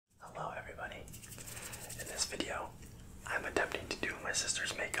my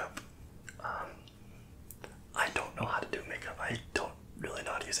sister's makeup. I don't know how to do makeup. I don't really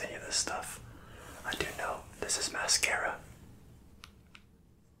know how to use any of this stuff. I do know this is mascara.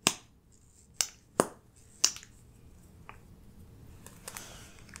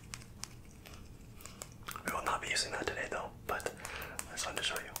 We will not be using that today though, but I just wanted to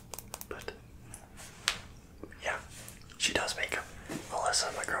show you. But yeah, she does makeup.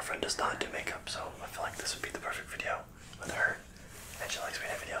 Alyssa, my girlfriend, does not do makeup, so I feel like this would be the perfect video with her. And she likes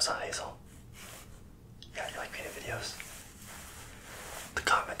making videos on Hazel. Yeah, you like making videos? The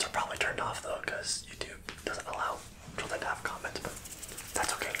comments are probably turned off though, because YouTube doesn't allow children to have comments, but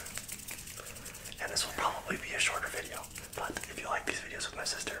that's okay. And this will probably be a shorter video, but if you like these videos with my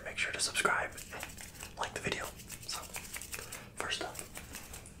sister, make sure to subscribe and like the video. So, first up,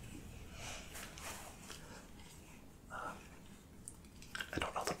 I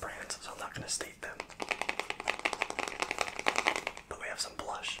don't know the brands, so I'm not going to state them, but we have some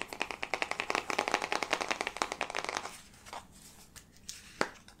blush.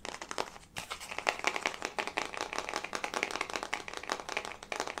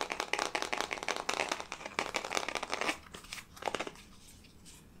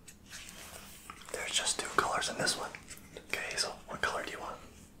 There's just two colors in this one. Okay, so what color do you want?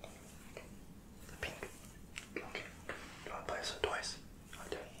 The pink. Okay. Do you want to play some toys?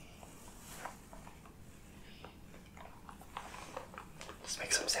 Okay. Let's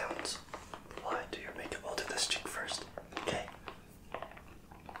make some sounds while I do your makeup. I'll do this cheek first. Okay.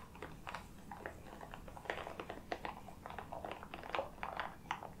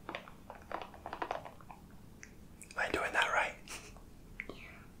 Am I doing that right?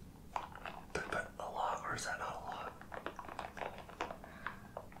 But a lot, or is that not a lot?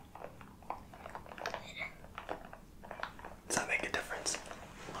 Does that make a difference?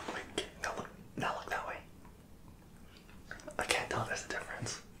 Look, wait, now look that way. I can't tell if there's a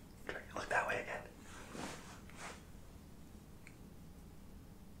difference. Look that way again.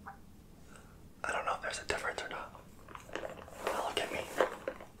 I don't know if there's a difference or not. Now look at me.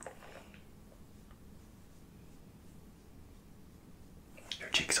 Your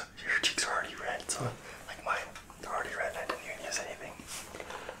cheeks are already red, so like mine, they're already red and I didn't even use anything.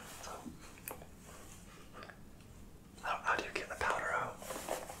 So how do you get the powder out?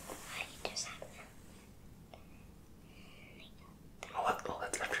 I just have Oh,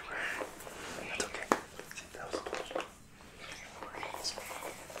 that's everywhere. That's okay. See, that was close.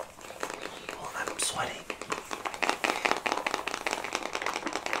 Well, I'm sweating.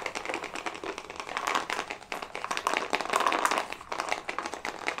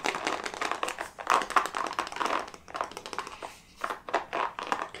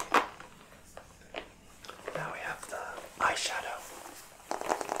 Now we have the eyeshadow.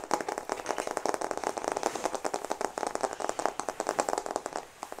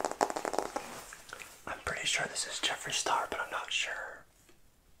 I'm pretty sure this is Jeffree Star, but I'm not sure.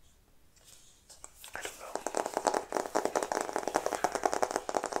 I don't know.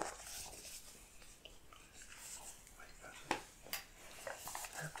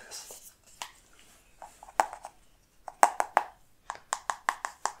 I have this.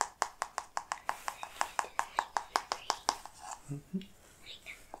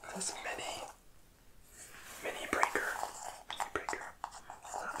 This mini breaker.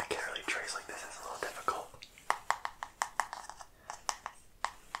 I can't really trace like this, it's a little difficult.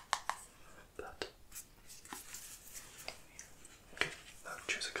 But okay, now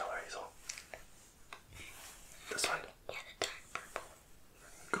choose a color, Hazel. This one. the dark purple.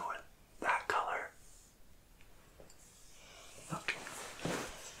 Go with that color. Okay.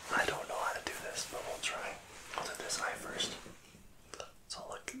 I don't know how to do this, but we'll try. I'll do this eye first. So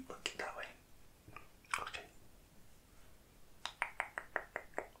look that way. Okay.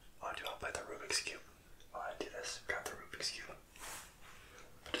 Oh, do you want to play the Rubik's Cube? While I do this, grab the Rubik's Cube.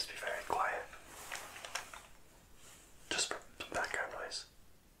 But just be very quiet. Just for some background noise.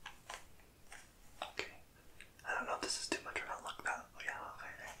 Okay. I don't know if this is too much or not. Look that. Oh yeah,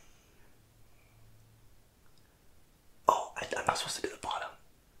 okay. Oh, I'm not supposed to do the bottom.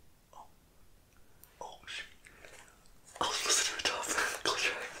 Oh shoot. I was supposed to do the top. Close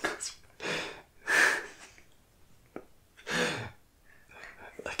your eyes.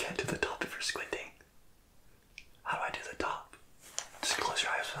 I can't do the top if you're squinting. How do I do the top? Just close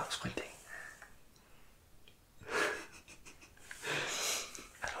your eyes without squinting.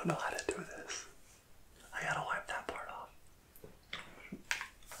 I don't know how to do this. I gotta wipe that part off.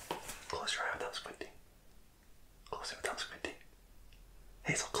 Close your eye without squinting. Close it without squinting.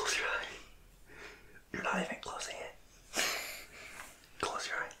 Hazel, close your eye. You're not even closing it. Close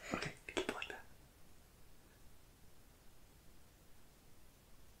your eye. Okay, keep it like that.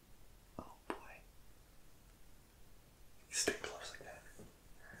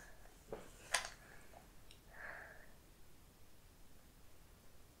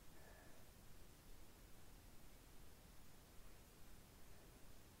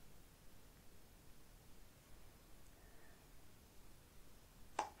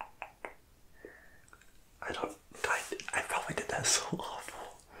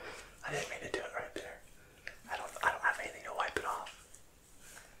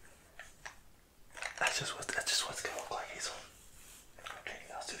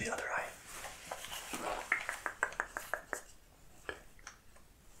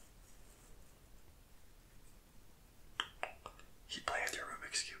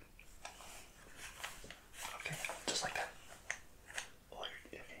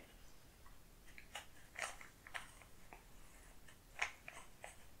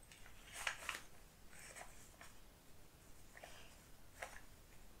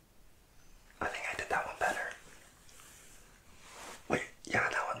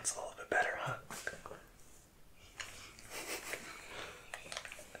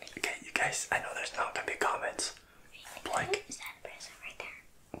 I know there's not gonna be comments. Like, Is that a present right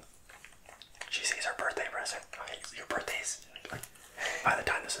there? she sees her birthday present. Okay, your birthday's like, by the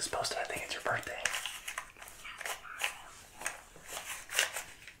time this is posted, I think it's your birthday.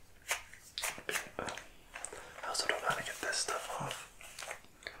 I also don't know how to get this stuff off.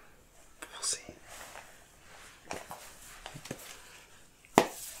 We'll see.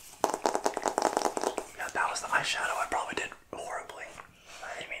 Yeah, that was the eyeshadow. I probably did horribly.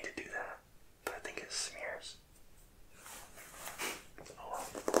 I didn't mean to do that, but I think it smears. Oh well.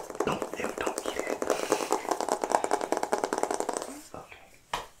 Don't eat it. Okay.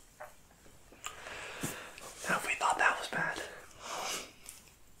 Now, if we thought that was bad,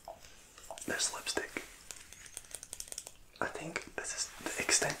 there's lipstick. I think this is the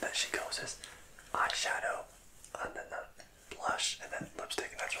extent that she goes is eyeshadow, and then the blush, and then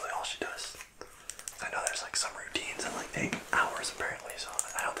lipstick, and that's really all she does. I know there's like some routines that like take hours apparently, so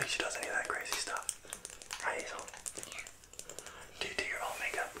I don't think she does any of that crazy stuff. Right, Hazel? Yeah. Do you do your own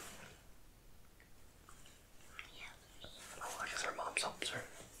makeup? Yeah. Oh, I guess her mom helps her.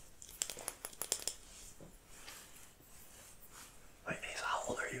 Wait, Hazel, how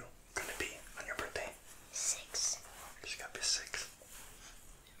old are you gonna be on your birthday? 6. She's gotta be 6.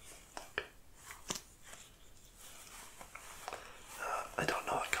 Okay. I don't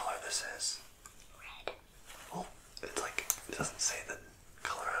know what color this is. Red. Well, it's like, it doesn't say the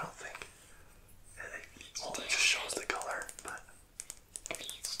color, I don't think. Well, it just shows the color, but... I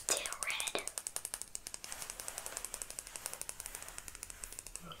think it's still red.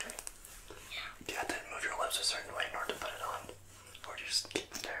 Okay. Yeah. Do you have to move your lips a certain way in order to put it on? Or do you just keep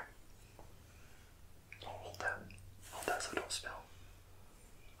them there? Oh, hold that. Hold that so it don't spill.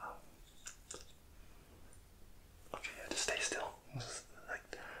 Okay, yeah, just stay still. Just, like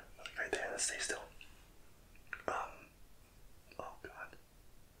right there, stay still. Oh god.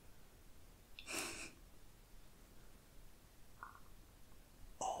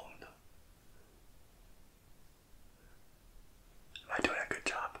 Oh no. Am I doing a good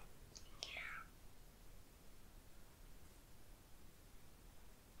job? Yeah.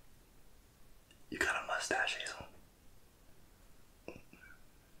 You got a mustache, Hazel. What?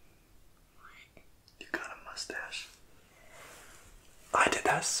 You got a mustache. I did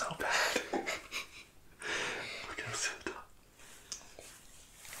that so bad. Okay, let's sit down.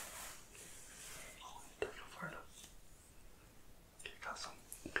 Oh, don't go far enough. Okay, got some.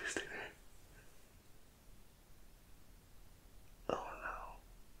 Okay, stay there. Oh no.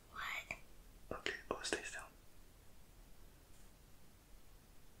 What? Okay, oh, stay still.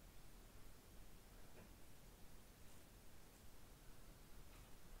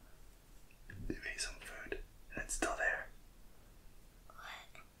 You ate some food and it's still there.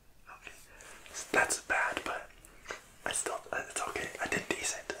 What? Okay. That's bad, but it's okay. I did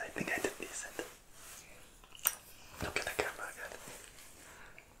decent. I think I did decent. Look at the camera again.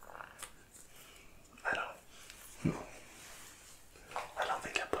 I don't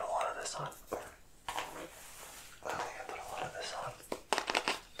think I put a lot of this on. I don't think I put a lot of this on.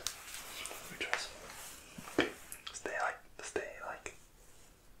 Let me try some. Stay like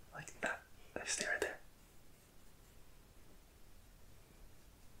that. Like stay right there.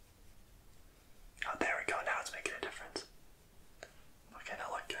 Oh, there we go. Now it's making a difference. Okay,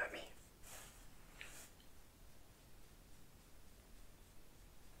 now look at me.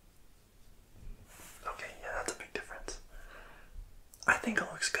 Okay, yeah, that's a big difference. I think it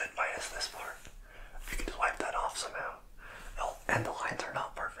looks good minus this part. You can just wipe that off somehow. Oh, and the lines are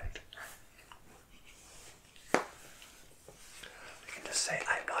not perfect. You can just say,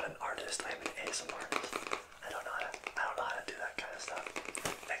 I'm not an artist, I'm an ASMR artist. I don't know how to do that kind of stuff.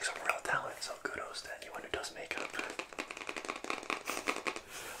 Takes some real talent, so kudos to anyone who does makeup.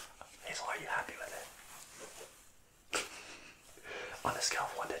 Hazel, are you happy with it? On a scale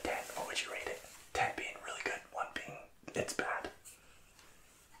of 1 to 10, what would you rate it? 10 being really good, 1 being it's bad.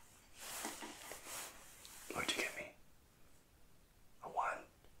 What'd you give me? A 1,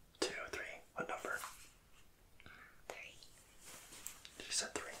 2, 3. What number? 3. She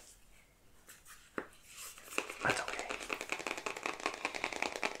said 3. That's okay.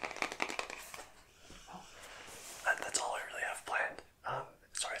 Well, that's all I really have planned.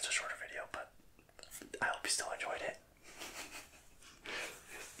 Sorry it's a shorter video, but I hope you still enjoyed it.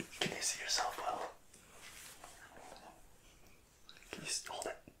 Can you see yourself well? Can you hold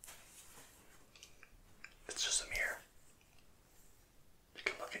it? It's just a mirror. You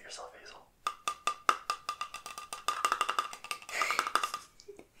can look at yourself, Hazel.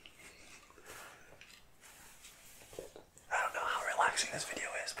 I don't know how relaxing this video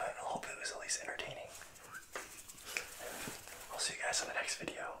is, but I hope it was at least entertaining. I'll see you guys in the next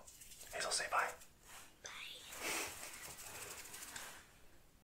video. Hazel, say bye. Bye.